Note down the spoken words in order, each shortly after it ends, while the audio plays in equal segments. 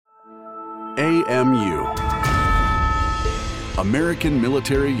AMU, American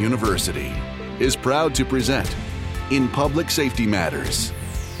Military University, is proud to present In Public Safety Matters.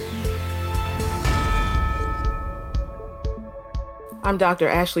 I'm Dr.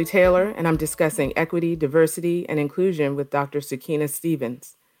 Ashley Taylor, and I'm discussing equity, diversity, and inclusion with Dr. Sakina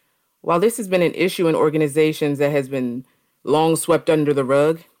Stevens. While this has been an issue in organizations that has been long swept under the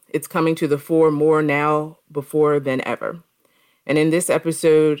rug, it's coming to the fore more now before than ever. And in this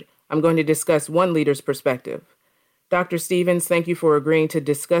episode, I'm going to discuss one leader's perspective. Dr. Stevens, thank you for agreeing to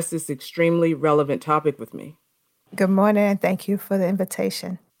discuss this extremely relevant topic with me. Good morning, and thank you for the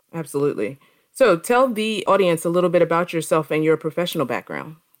invitation. Absolutely. So tell the audience a little bit about yourself and your professional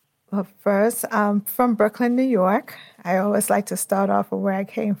background. Well, first, I'm from Brooklyn, New York. I always like to start off with where I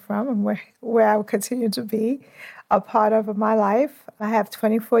came from and where I will continue to be a part of my life. I have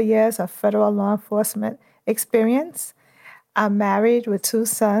 24 years of federal law enforcement experience. I'm married with 2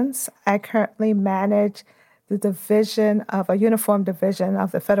 sons. I currently manage the division of a uniform division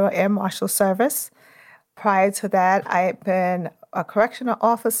of the Federal Air Marshal Service. Prior to that, I've been a correctional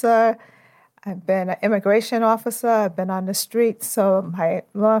officer. I've been an immigration officer. I've been on the street. So my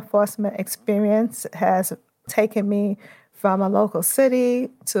law enforcement experience has taken me from a local city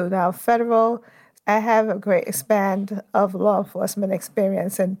to now federal. I have a great span of law enforcement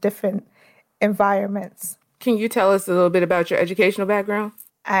experience in different environments. Can you tell us a little bit about your educational background?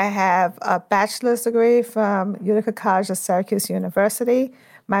 I have a bachelor's degree from Utica College of Syracuse University,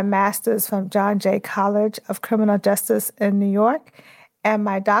 my master's from John Jay College of Criminal Justice in New York, and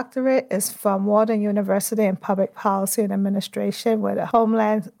my doctorate is from Walden University in Public Policy and Administration with a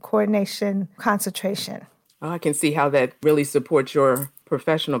Homeland Coordination concentration. Oh, I can see how that really supports your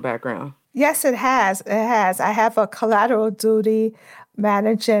professional background. Yes, it has. It has. I have a collateral duty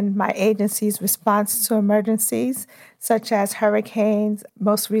managing my agency's response to emergencies, such as hurricanes,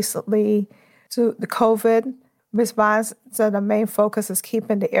 most recently to the COVID response. So the main focus is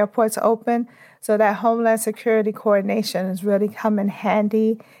keeping the airports open. So that Homeland Security coordination has really come in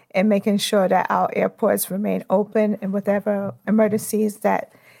handy in making sure that our airports remain open and whatever emergencies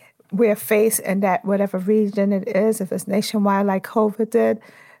that we're faced in that whatever region it is, if it's nationwide like COVID did,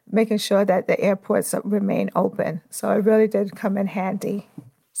 making sure that the airports remain open. So it really did come in handy.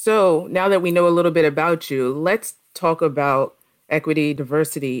 So now that we know a little bit about you, let's talk about equity,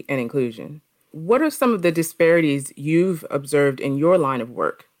 diversity, and inclusion. What are some of the disparities you've observed in your line of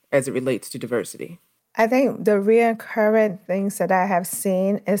work as it relates to diversity? I think the recurrent things that I have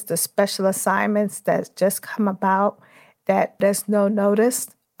seen is the special assignments that just come about, that there's no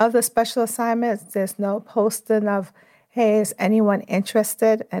notice of the special assignments. There's no posting of, hey, is anyone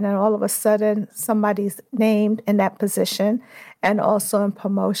interested? And then all of a sudden, somebody's named in that position, and also in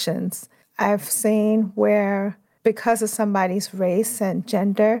promotions. I've seen where, because of somebody's race and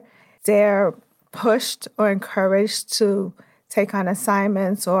gender, they're pushed or encouraged to take on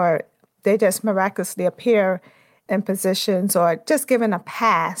assignments, or they just miraculously appear in positions, or just given a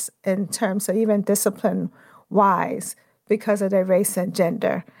pass in terms of even discipline-wise because of their race and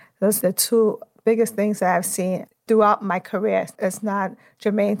gender. Those are the 2 biggest things that I've seen throughout my career. It's not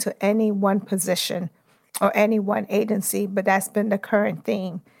germane to any one position or any one agency, but that's been the current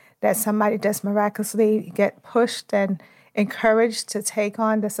theme, that somebody just miraculously get pushed and encouraged to take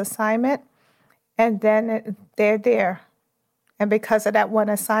on this assignment, and then they're there. And because of that one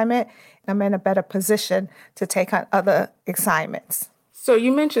assignment, I'm in a better position to take on other assignments. So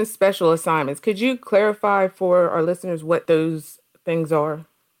you mentioned special assignments. Could you clarify for our listeners what those things are?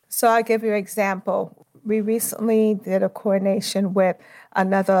 So I'll give you an example. We recently did a coordination with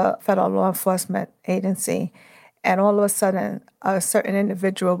another federal law enforcement agency, and all of a sudden, a certain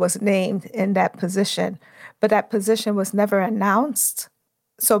individual was named in that position, but that position was never announced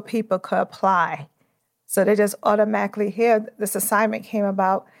so people could apply. So they just automatically, here, this assignment came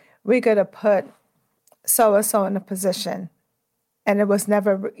about, we're going to put so-and-so in the position. And it was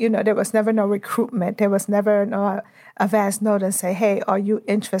never, there was never no recruitment. There was never no advance notice say, hey, are you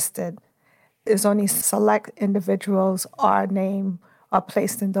interested? There's only select individuals are named or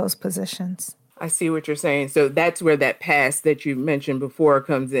placed in those positions. I see what you're saying. So that's where that pass that you mentioned before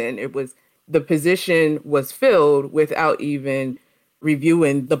comes in. It was the position was filled without even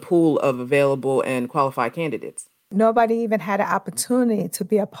reviewing the pool of available and qualified candidates. Nobody even had an opportunity to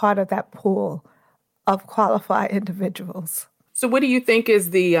be a part of that pool of qualified individuals. So what do you think is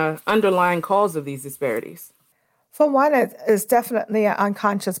the underlying cause of these disparities? For one, it is definitely an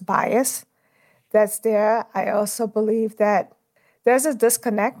unconscious bias that's there. I also believe that there's a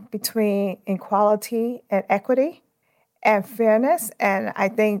disconnect between equality and equity and fairness. And I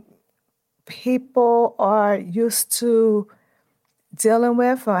think people are used to dealing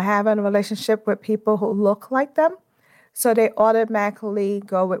with or having a relationship with people who look like them. So they automatically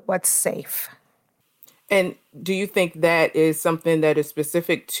go with what's safe. And do you think that is something that is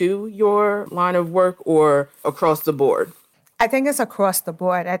specific to your line of work or across the board? I think it's across the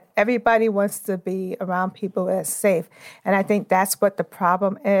board. Everybody wants to be around people that's safe. And I think that's what the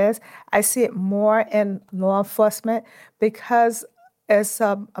problem is. I see it more in law enforcement because it's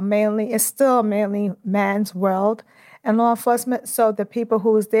still a mainly man's world in law enforcement. So the people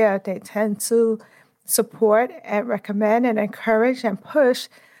who's there, they tend to support and recommend and encourage and push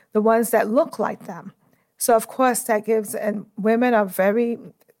the ones that look like them. So, of course, that gives, and women are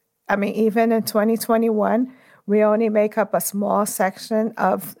even in 2021, we only make up a small section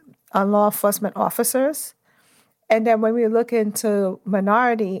of law enforcement officers. And then when we look into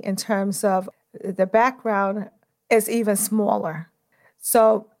minority in terms of the background, it's even smaller.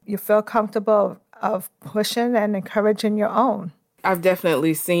 So you feel comfortable of pushing and encouraging your own. I've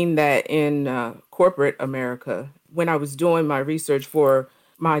definitely seen that in corporate America. When I was doing my research for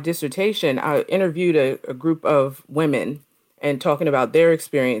my dissertation, I interviewed a group of women and talking about their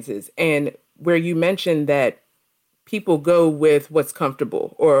experiences, and where you mentioned that people go with what's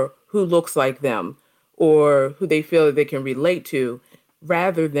comfortable or who looks like them or who they feel that they can relate to,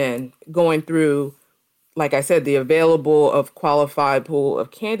 rather than going through, like I said, the available of qualified pool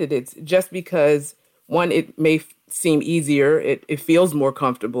of candidates, just because, one, it may seem easier, it feels more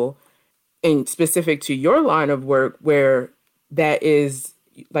comfortable, and specific to your line of work where that is,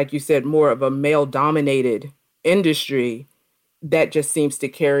 like you said, more of a male-dominated industry, that just seems to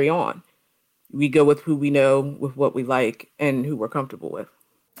carry on. We go with who we know, with what we like, and who we're comfortable with.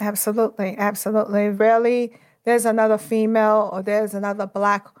 Absolutely, absolutely. Rarely there's another female or there's another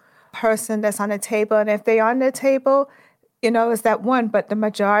Black person that's on the table. And if they're on the table, it's that one, but the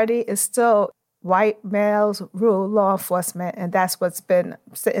majority is still white males rule law enforcement, and that's what's been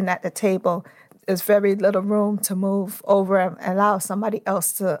sitting at the table. There's very little room to move over and allow somebody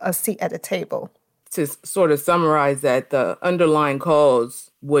else a seat at the table. To sort of summarize that, the underlying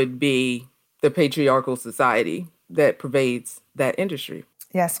cause would be the patriarchal society that pervades that industry.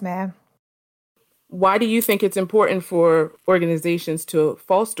 Yes, ma'am. Why do you think it's important for organizations to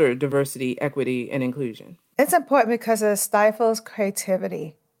foster diversity, equity, and inclusion? It's important because it stifles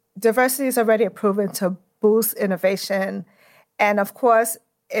creativity. Diversity is already proven to boost innovation, and of course,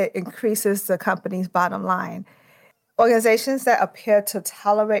 it increases the company's bottom line. Organizations that appear to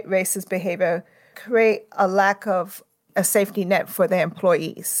tolerate racist behavior create a lack of a safety net for their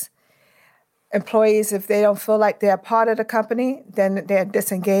employees. Employees, if they don't feel like they're part of the company, then they're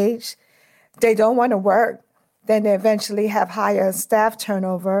disengaged. They don't want to work, then they eventually have higher staff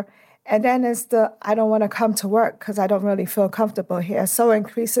turnover. And then it's I don't want to come to work because I don't really feel comfortable here. So it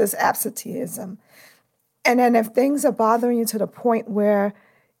increases absenteeism. And then if things are bothering you to the point where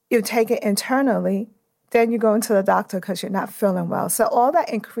you take it internally, then you go into the doctor because you're not feeling well. So all that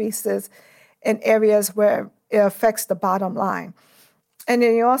increases in areas where it affects the bottom line. And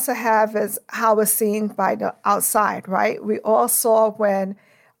then you also have is how it's seen by the outside, right? We all saw when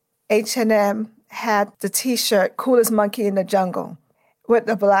H&M had the T-shirt, Coolest Monkey in the Jungle, with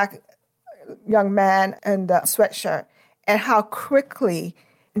the Black young man in the sweatshirt, and how quickly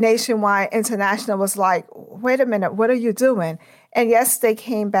Nationwide International was like, wait a minute, what are you doing? And yes, they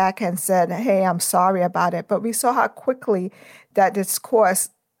came back and said, hey, I'm sorry about it. But we saw how quickly that discourse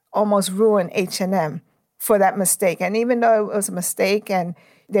almost ruined H&M for that mistake. And even though it was a mistake and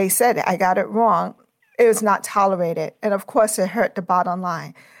they said, I got it wrong, it was not tolerated. And of course, it hurt the bottom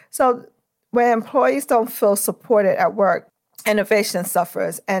line. So when employees don't feel supported at work, innovation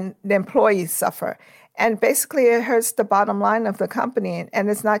suffers and the employees suffer. And basically, it hurts the bottom line of the company. And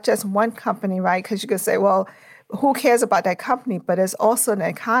it's not just one company, right? Because you could say, well, who cares about that company? But it's also an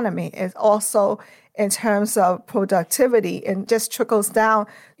economy. It's also in terms of productivity, and just trickles down.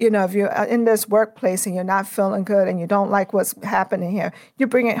 If you're in this workplace and you're not feeling good and you don't like what's happening here, you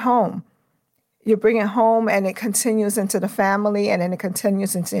bring it home. You bring it home and it continues into the family, and then it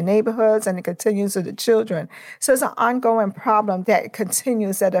continues into the neighborhoods, and it continues to the children. So it's an ongoing problem that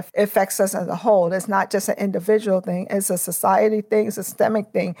continues, that affects us as a whole. It's not just an individual thing. It's a society thing, a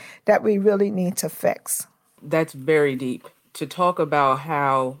systemic thing that we really need to fix. That's very deep. To talk about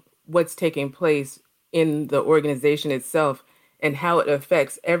how what's taking place in the organization itself and how it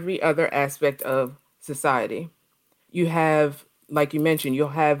affects every other aspect of society. You have, like you mentioned, you'll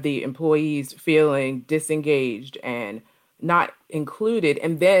have the employees feeling disengaged and not included.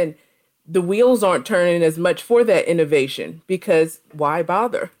 And then the wheels aren't turning as much for that innovation, because why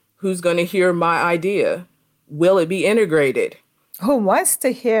bother? Who's going to hear my idea? Will it be integrated? Who wants to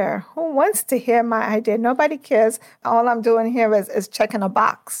hear? Who wants to hear my idea? Nobody cares. All I'm doing here is checking a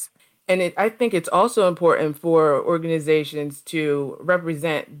box. And I think it's also important for organizations to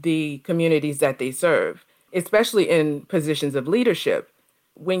represent the communities that they serve, especially in positions of leadership.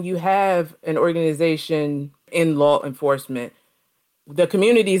 When you have an organization in law enforcement, the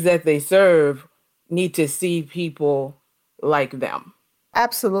communities that they serve need to see people like them.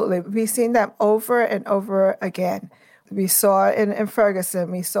 Absolutely. We've seen them over and over again. We saw it in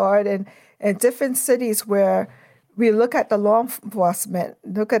Ferguson. We saw it in different cities where we look at the law enforcement,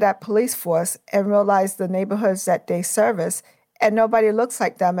 look at that police force, and realize the neighborhoods that they service, and nobody looks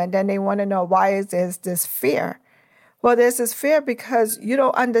like them. And then they want to know why is there this fear? Well, there's this fear because you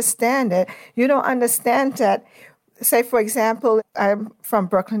don't understand it. You don't understand that. Say, for example, I'm from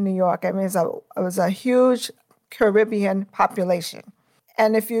Brooklyn, New York. I mean, it was a huge Caribbean population.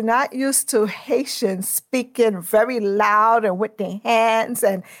 And if you're not used to Haitians speaking very loud and with their hands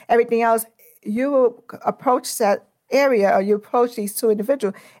and everything else, you will approach that area or you approach these two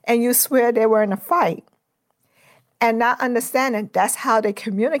individuals and you swear they were in a fight. And not understanding that's how they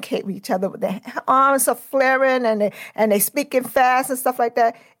communicate with each other. With their arms are flaring and they speaking fast and stuff like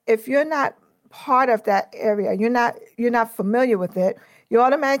that. If you're not part of that area, you're not familiar with it, you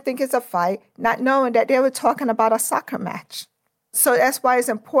automatically think it's a fight, not knowing that they were talking about a soccer match. So that's why it's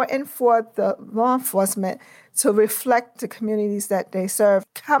important for the law enforcement to reflect the communities that they serve.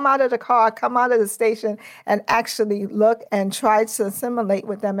 Come out of the car, come out of the station, and actually look and try to assimilate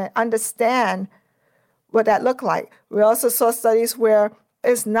with them and understand what that looked like. We also saw studies where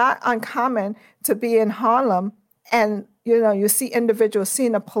it's not uncommon to be in Harlem and you see individuals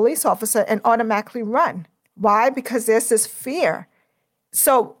seeing a police officer and automatically run. Why? Because there's this fear.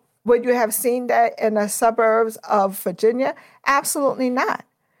 So would you have seen that in the suburbs of Virginia? Absolutely not.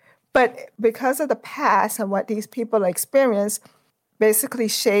 But because of the past and what these people experience, basically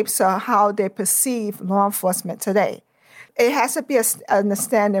shapes how they perceive law enforcement today. It has to be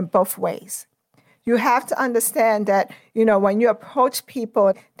understanding both ways. You have to understand that, when you approach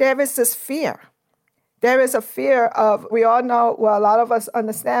people, there is this fear. There is a fear of, we all know, well, a lot of us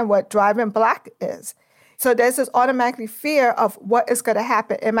understand what driving black is. So there's this automatic fear of what is going to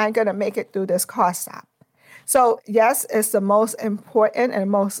happen. Am I going to make it through this car stop? So yes, it's the most important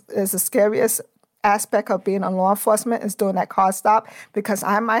and is the scariest aspect of being in law enforcement is doing that car stop because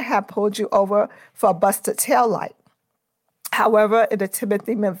I might have pulled you over for a busted taillight. However, in the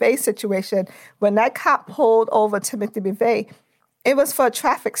Timothy McVeigh situation, when that cop pulled over Timothy McVeigh, it was for a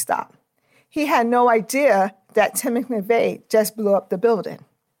traffic stop. He had no idea that Timothy McVeigh just blew up the building.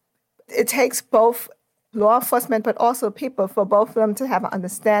 It takes both law enforcement, but also people, for both of them to have an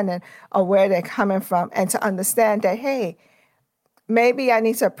understanding of where they're coming from and to understand that, hey, maybe I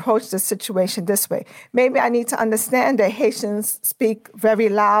need to approach the situation this way. Maybe I need to understand that Haitians speak very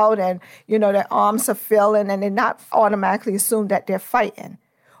loud and, their arms are flailing and they're not automatically assume that they're fighting.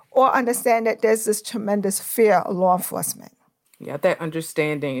 Or understand that there's this tremendous fear of law enforcement. Yeah, that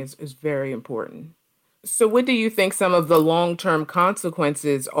understanding is very important. So what do you think some of the long-term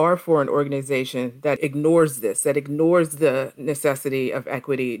consequences are for an organization that ignores this, that ignores the necessity of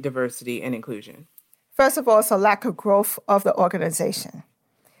equity, diversity, and inclusion? First of all, it's a lack of growth of the organization.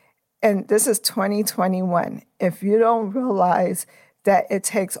 And this is 2021. If you don't realize that it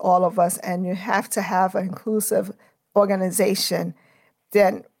takes all of us and you have to have an inclusive organization,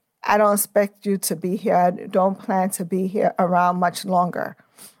 then I don't expect you to be here. I don't plan to be here around much longer.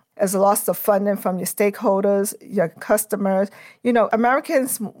 There's a loss of funding from your stakeholders, your customers.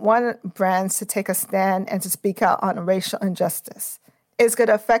 Americans want brands to take a stand and to speak out on racial injustice. It's going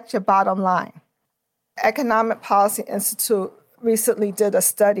to affect your bottom line. Economic Policy Institute recently did a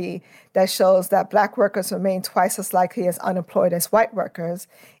study that shows that Black workers remain twice as likely as unemployed as white workers,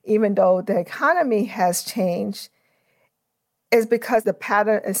 even though the economy has changed, is because the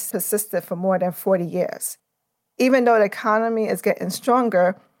pattern is persistent for more than 40 years. Even though the economy is getting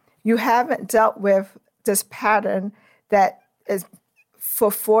stronger, you haven't dealt with this pattern that is for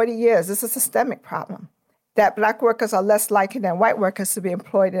 40 years. This is a systemic problem. That Black workers are less likely than white workers to be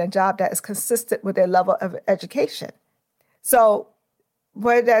employed in a job that is consistent with their level of education. So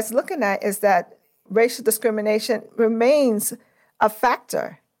what that's looking at is that racial discrimination remains a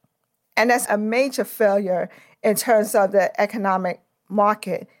factor. And that's a major failure in terms of the economic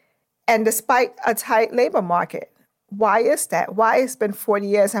market. And despite a tight labor market, why is that? Why it's been 40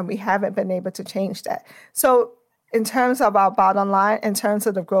 years and we haven't been able to change that? So in terms of our bottom line, in terms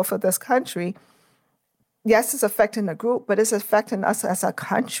of the growth of this country, yes, it's affecting the group, but it's affecting us as a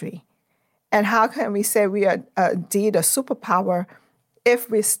country. And how can we say we are indeed a superpower if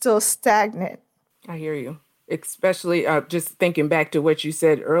we're still stagnant? I hear you. especially just thinking back to what you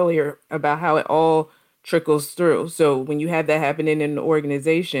said earlier about how it all trickles through. So when you have that happening in an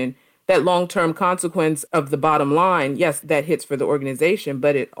organization, that long-term consequence of the bottom line, yes, that hits for the organization,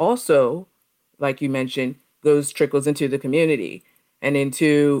 but it also, like you mentioned, trickles into the community and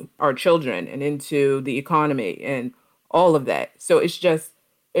into our children and into the economy and all of that. So it's just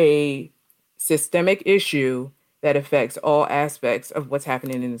a systemic issue that affects all aspects of what's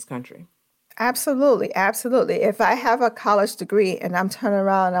happening in this country. Absolutely, absolutely. If I have a college degree and I'm turning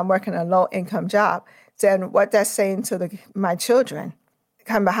around and I'm working a low-income job, then what that's saying to my children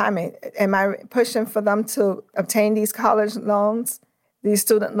come behind me, am I pushing for them to obtain these college loans, these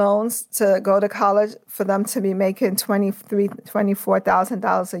student loans to go to college for them to be making $23,000,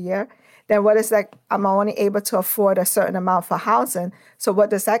 $24,000 a year? Then what is that? I'm only able to afford a certain amount for housing. So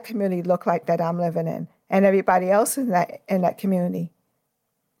what does that community look like that I'm living in and everybody else in that community?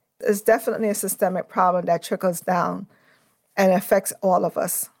 It's definitely a systemic problem that trickles down and affects all of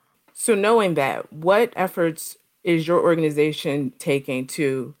us. So knowing that, what efforts is your organization taking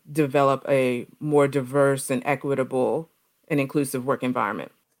to develop a more diverse and equitable and inclusive work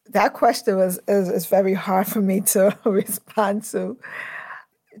environment? That question is very hard for me to respond to.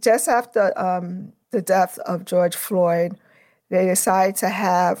 Just after the death of George Floyd, they decided to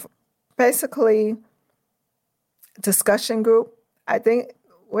have basically a discussion group. I think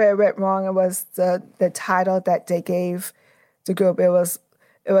where it went wrong, it was the title that they gave the group. It was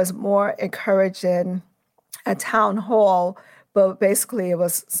more encouraging a town hall, but basically it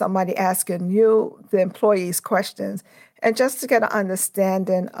was somebody asking you, the employees, questions, and just to get an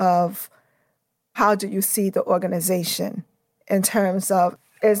understanding of how do you see the organization in terms of,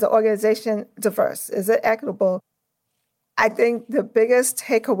 is the organization diverse? Is it equitable? I think the biggest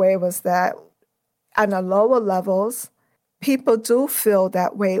takeaway was that on the lower levels, people do feel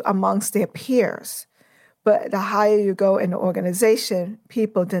that way amongst their peers. But the higher you go in the organization,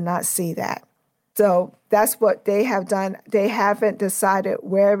 people do not see that. So that's what they have done. They haven't decided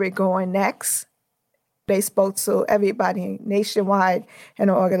where we're going next. They spoke to everybody nationwide in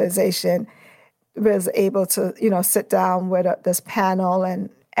the organization, was able to, sit down with this panel and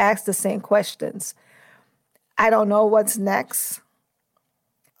ask the same questions. I don't know what's next,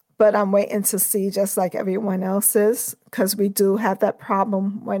 but I'm waiting to see, just like everyone else is, because we do have that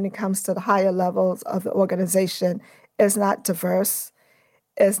problem when it comes to the higher levels of the organization. It's not diverse,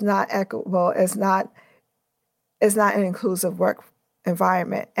 it's not equitable, it's not an inclusive work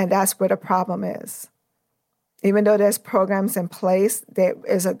environment, and that's where the problem is. Even though there's programs in place, there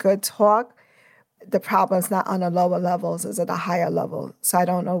is a good talk, the problem is not on the lower levels, it's at a higher level. So I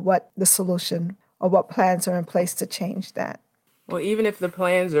don't know what the solution or what plans are in place to change that. Well, even if the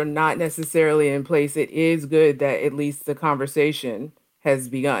plans are not necessarily in place, it is good that at least the conversation has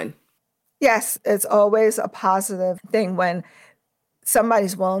begun. Yes, it's always a positive thing when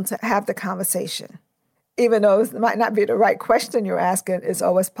somebody's willing to have the conversation. Even though it might not be the right question you're asking, it's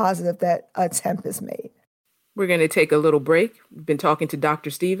always positive that an attempt is made. We're going to take a little break. We've been talking to Dr.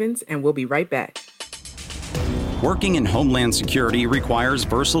 Stevens, and we'll be right back. Working in Homeland Security requires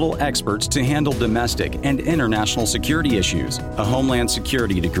versatile experts to handle domestic and international security issues. A Homeland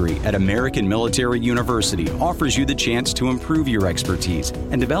Security degree at American Military University offers you the chance to improve your expertise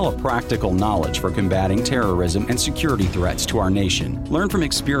and develop practical knowledge for combating terrorism and security threats to our nation. Learn from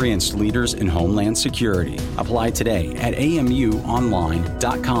experienced leaders in Homeland Security. Apply today at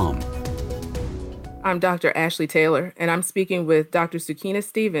amuonline.com. I'm Dr. Ashley Taylor, and I'm speaking with Dr. Sakina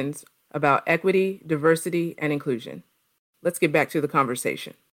Stevens about equity, diversity, and inclusion. Let's get back to the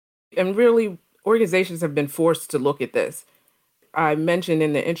conversation. And really, organizations have been forced to look at this. I mentioned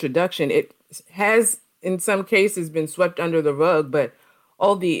in the introduction, it has, in some cases, been swept under the rug, but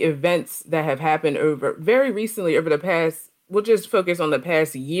all the events that have happened very recently, over the past, we'll just focus on the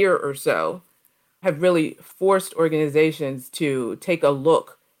past year or so, have really forced organizations to take a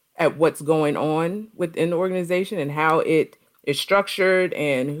look at what's going on within the organization and how it is structured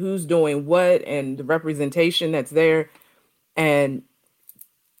and who's doing what and the representation that's there, and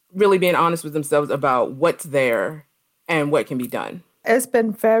really being honest with themselves about what's there and what can be done. It's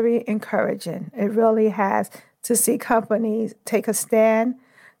been very encouraging. It really has, to see companies take a stand,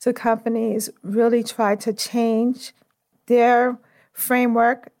 to companies really try to change their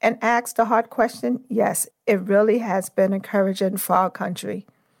framework and ask the hard question. Yes, it really has been encouraging for our country.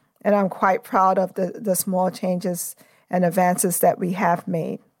 And I'm quite proud of the small changes and advances that we have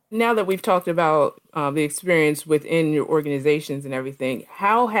made. Now that we've talked about the experience within your organizations and everything,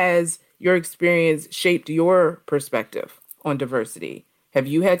 how has your experience shaped your perspective on diversity? Have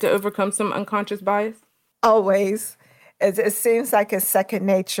you had to overcome some unconscious bias? Always. It seems like it's second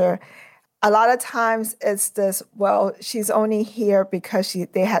nature. A lot of times it's this, well, she's only here because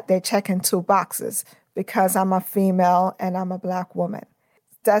they check in 2 boxes because I'm a female and I'm a Black woman.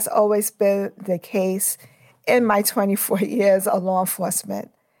 That's always been the case in my 24 years of law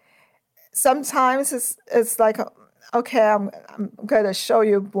enforcement. Sometimes it's like, okay, I'm going to show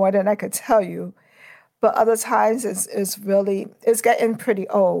you more than I could tell you. But other times it's getting pretty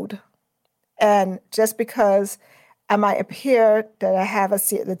old. And just because I might appear that I have a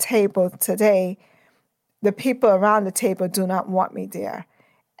seat at the table today, the people around the table do not want me there.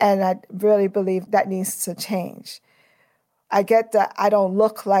 And I really believe that needs to change. I get that I don't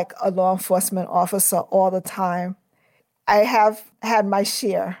look like a law enforcement officer all the time. I have had my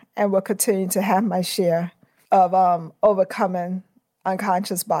share and will continue to have my share of overcoming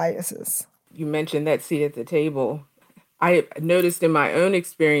unconscious biases. You mentioned that seat at the table. I noticed in my own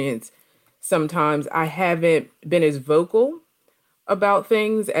experience, sometimes I haven't been as vocal about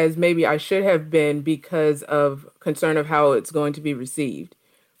things as maybe I should have been because of concern of how it's going to be received.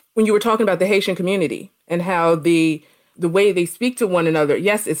 When you were talking about the Haitian community and how the way they speak to one another,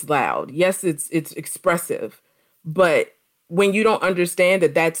 yes, it's loud. Yes, it's expressive. But when you don't understand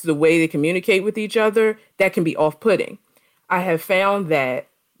that that's the way they communicate with each other, that can be off-putting. I have found that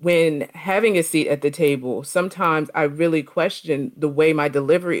when having a seat at the table, sometimes I really question the way my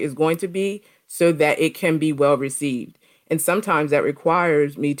delivery is going to be so that it can be well received. And sometimes that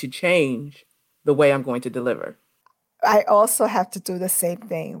requires me to change the way I'm going to deliver. I also have to do the same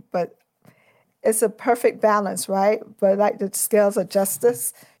thing, but it's a perfect balance, right? But like the scales of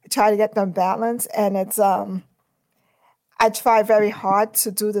justice, try to get them balanced. And it's, I try very hard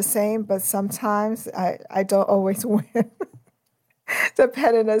to do the same, but sometimes I don't always win.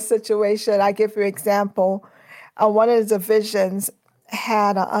 Depending on the situation. I give you an example. One of the divisions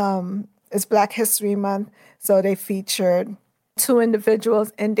had, it's Black History Month, so they featured 2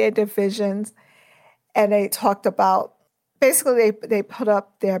 individuals in their divisions, and they talked about, basically they put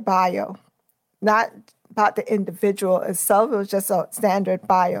up their bio, not about the individual itself, it was just a standard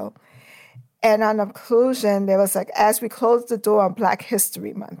bio. And on the conclusion, there was like, as we closed the door on Black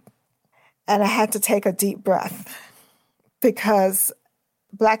History Month, and I had to take a deep breath. Because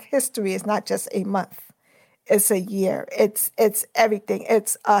Black history is not just a month, it's a year, it's everything,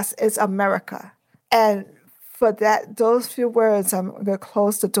 it's us, it's America. And for those few words, I'm going to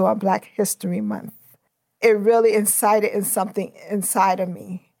close the door on Black History Month. It really incited in something inside of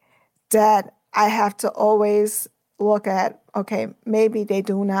me that I have to always look at, okay, maybe they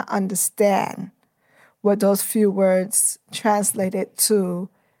do not understand what those few words translated to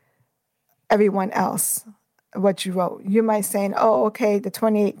everyone else. What you wrote. You might say, oh, okay, the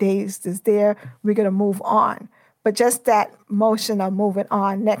 28 days is there, we're going to move on. But just that motion of moving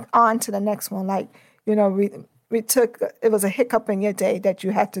on to the next one, like, you know, it was a hiccup in your day that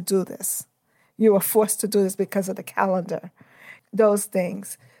you had to do this. You were forced to do this because of the calendar, those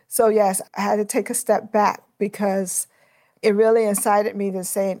things. So yes, I had to take a step back because it really incited me to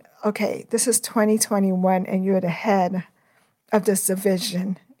say, okay, this is 2021 and you're the head of this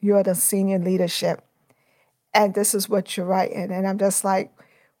division. You're the senior leadership. And this is what you're writing. And I'm just like,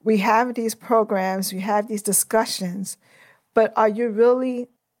 we have these programs, we have these discussions, but are you really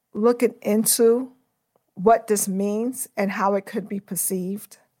looking into what this means and how it could be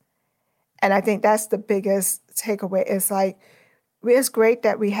perceived? And I think that's the biggest takeaway. It's like, it's great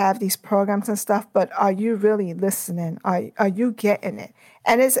that we have these programs and stuff, but are you really listening? Are you getting it?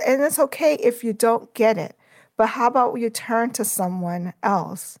 And it's okay if you don't get it, but how about you turn to someone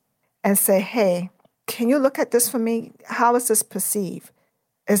else and say, hey, can you look at this for me? How is this perceived?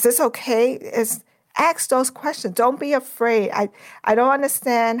 Is this okay? Ask those questions. Don't be afraid. I don't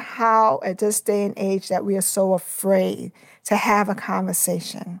understand how at this day and age that we are so afraid to have a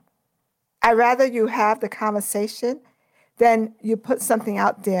conversation. I'd rather you have the conversation than you put something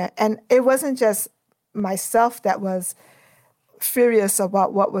out there. And it wasn't just myself that was furious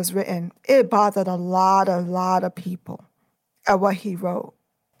about what was written. It bothered a lot of people at what he wrote.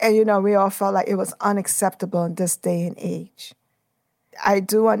 And, you know, we all felt like it was unacceptable in this day and age. I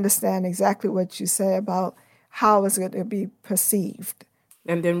do understand exactly what you say about how it's going to be perceived.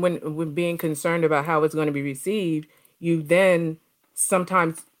 And then when being concerned about how it's going to be received, you then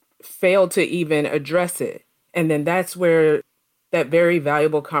sometimes fail to even address it. And then that's where that very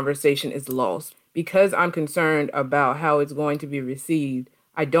valuable conversation is lost. Because I'm concerned about how it's going to be received,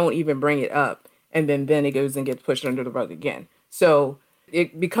 I don't even bring it up. And then it goes and gets pushed under the rug again. So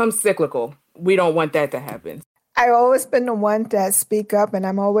it becomes cyclical. We don't want that to happen. I've always been the one that speak up, and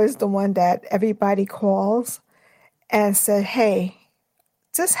I'm always the one that everybody calls and said, hey,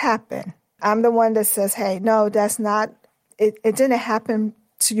 this happened. I'm the one that says, hey, no, that's not, it didn't happen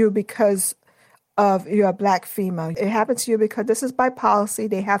to you because of you're a Black female. It happened to you because this is by policy.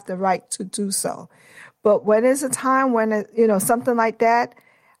 They have the right to do so. But when is a time when, something like that,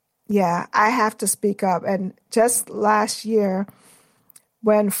 yeah, I have to speak up. And just last year,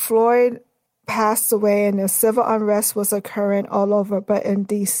 when Floyd passed away and the civil unrest was occurring all over, but in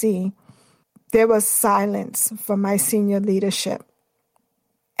D.C., there was silence from my senior leadership.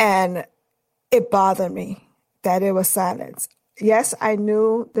 And it bothered me that it was silence. Yes, I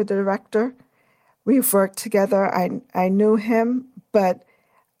knew the director. We've worked together. I knew him, but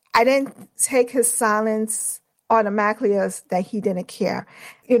I didn't take his silence automatically as that he didn't care.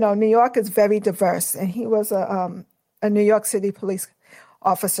 New York is very diverse, and he was a New York City police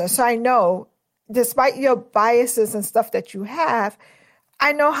officer. So I know, despite your biases and stuff that you have,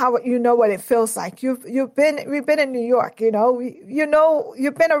 I know how what it feels like. We've been in New York.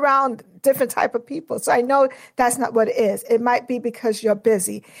 You've been around different type of people. So I know that's not what it is. It might be because you're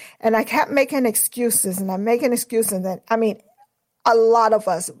busy, and I kept making excuses, and I'm making excuses. And a lot of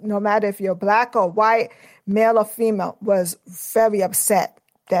us, no matter if you're Black or white, male or female, was very upset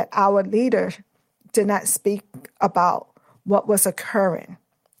that our leader did not speak about what was occurring.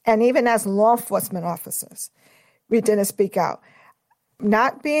 And even as law enforcement officers, we didn't speak out.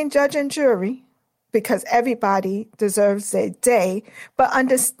 Not being judge and jury, because everybody deserves a day, but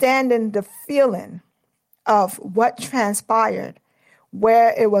understanding the feeling of what transpired,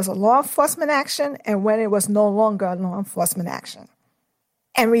 where it was a law enforcement action and when it was no longer a law enforcement action.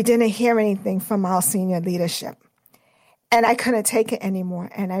 And we didn't hear anything from our senior leadership. And I couldn't take it anymore.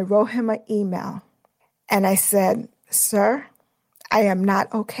 And I wrote him an email. And I said, "Sir, I am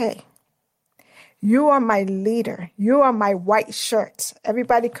not okay. You are my leader. You are my white shirt."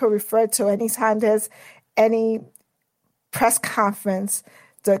 Everybody could refer to anytime there's any press conference,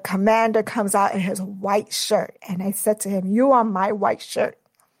 the commander comes out in his white shirt. And I said to him, "You are my white shirt."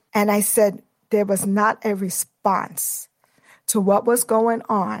 And I said, there was not a response to what was going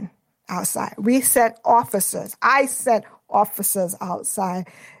on outside. I sent officers outside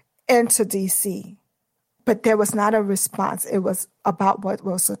into D.C., but there was not a response. It was about what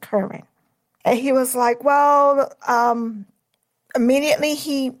was occurring. And he was like, well, immediately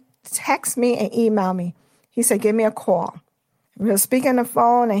he texted me and emailed me. He said, "Give me a call." We were speaking on the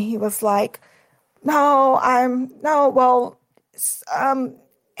phone, and he was like,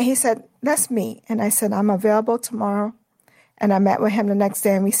 he said, "Let's meet." And I said, "I'm available tomorrow." And I met with him the next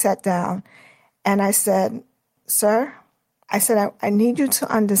day, and we sat down. And I said, "Sir," I need you to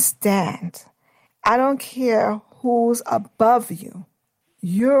understand, I don't care who's above you.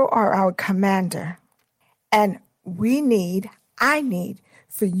 You are our commander. And I need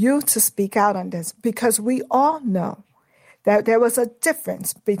for you to speak out on this, because we all know that there was a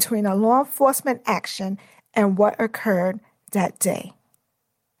difference between a law enforcement action and what occurred that day.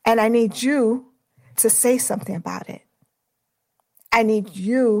 And I need you to say something about it. I need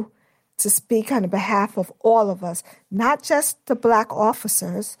you to speak on behalf of all of us, not just the Black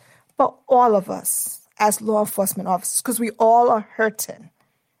officers, but all of us as law enforcement officers, because we all are hurting.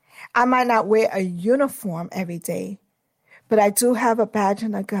 I might not wear a uniform every day, but I do have a badge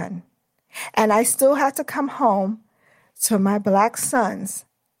and a gun. And I still have to come home to my Black sons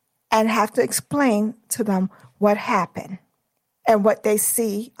and have to explain to them what happened and what they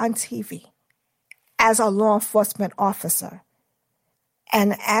see on TV as a law enforcement officer.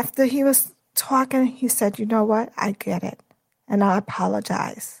 And after he was talking, he said, "You know what? I get it. And I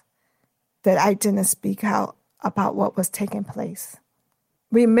apologize that I didn't speak out about what was taking place."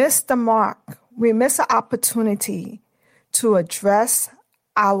 We missed the mark. We missed the opportunity to address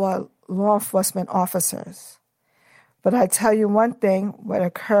our law enforcement officers. But I tell you one thing, what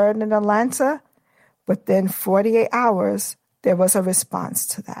occurred in Atlanta, within 48 hours, there was a response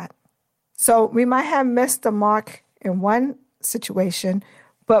to that. So we might have missed the mark in one situation,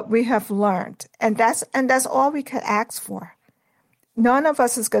 but we have learned. And that's all we could ask for. None of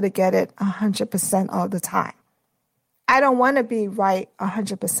us is going to get it 100% all the time. I don't want to be right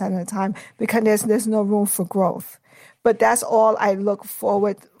 100% of the time, because there's no room for growth. But that's all I look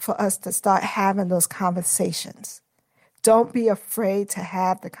forward for us to start having those conversations. Don't be afraid to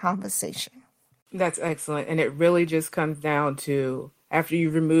have the conversation. That's excellent. And it really just comes down to, after you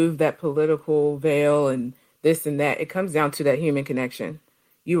remove that political veil and this and that, it comes down to that human connection.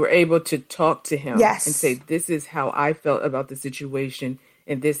 You were able to talk to him and say, "This is how I felt about the situation,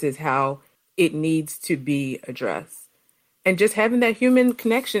 and this is how it needs to be addressed." And just having that human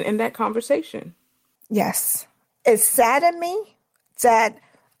connection in that conversation. Yes. It saddened me that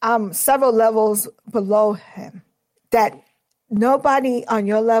several levels below him, that nobody on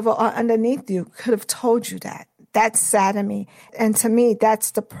your level or underneath you could have told you that That saddened me. And to me,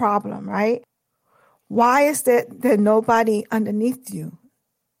 that's the problem, right? Why is there nobody underneath you?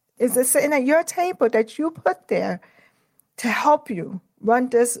 Is it sitting at your table that you put there to help you run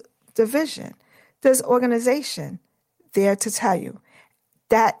this division, this organization, there to tell you?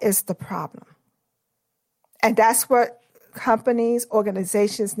 That is the problem. And that's what companies,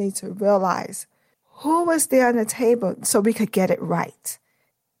 organizations need to realize. Who was there on the table so we could get it right?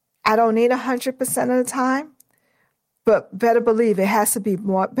 I don't need 100% of the time, but better believe it has to be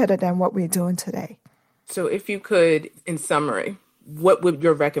more better than what we're doing today. So if you could, in summary, what would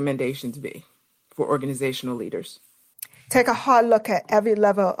your recommendations be for organizational leaders? Take a hard look at every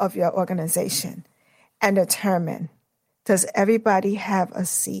level of your organization and determine, does everybody have a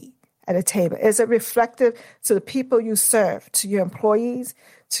seat at a table? Is it reflective to the people you serve, to your employees,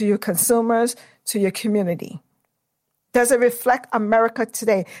 to your consumers, to your community? Does it reflect America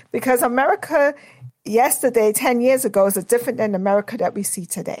today? Because America yesterday, 10 years ago, is different than America that we see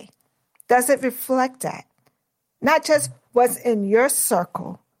today. Does it reflect that? Not just what's in your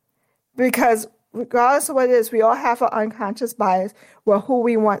circle, because regardless of what it is, we all have an unconscious bias with who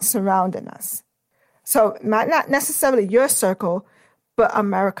we want surrounding us. So not necessarily your circle, but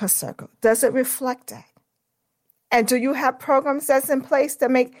America's circle. Does it reflect that? And do you have programs that's in place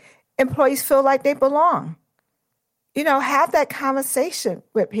that make employees feel like they belong? Have that conversation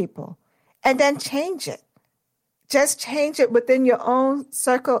with people and then change it. Just change it within your own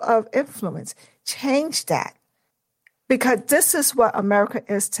circle of influence. Change that. Because this is what America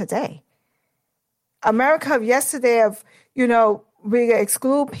is today. America of yesterday we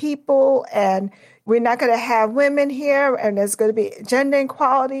exclude people and we're not going to have women here and there's going to be gender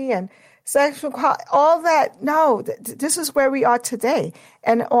equality and sexual equality, all that. No, this is where we are today.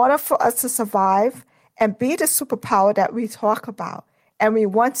 And in order for us to survive and be the superpower that we talk about and we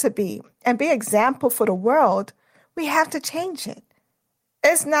want to be and be an example for the world, we have to change it.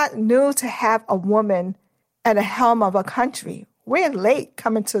 It's not new to have a woman at the helm of a country. We're late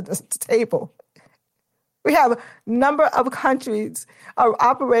coming to the table. We have a number of countries are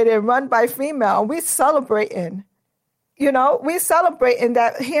operated and run by female. We're celebrating. We're celebrating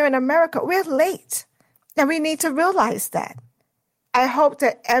that here in America. We're late. And we need to realize that. I hope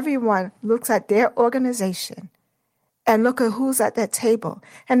that everyone looks at their organization and look at who's at that table.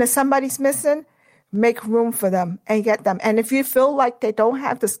 And if somebody's missing, make room for them and get them. And if you feel like they don't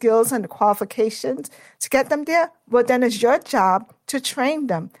have the skills and the qualifications to get them there, well, then it's your job to train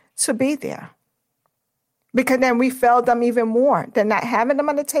them to be there. Because then we failed them even more. Than not having them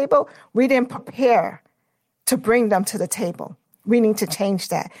on the table, we didn't prepare to bring them to the table. We need to change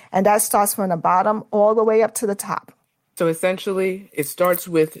that. And that starts from the bottom all the way up to the top. So essentially, it starts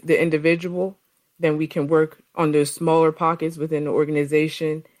with the individual. Then we can work on those smaller pockets within the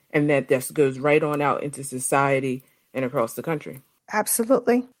organization. And that just goes right on out into society and across the country.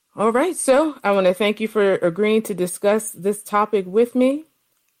 Absolutely. All right. So I want to thank you for agreeing to discuss this topic with me.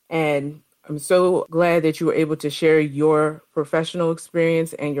 And I'm so glad that you were able to share your professional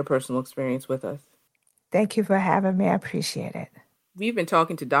experience and your personal experience with us. Thank you for having me. I appreciate it. We've been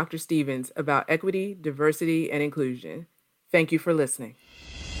talking to Dr. Stevens about equity, diversity, and inclusion. Thank you for listening.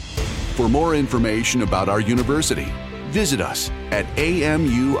 For more information about our university, visit us at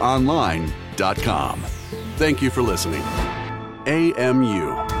amuonline.com. Thank you for listening.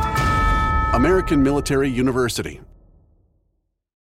 AMU, American Military University.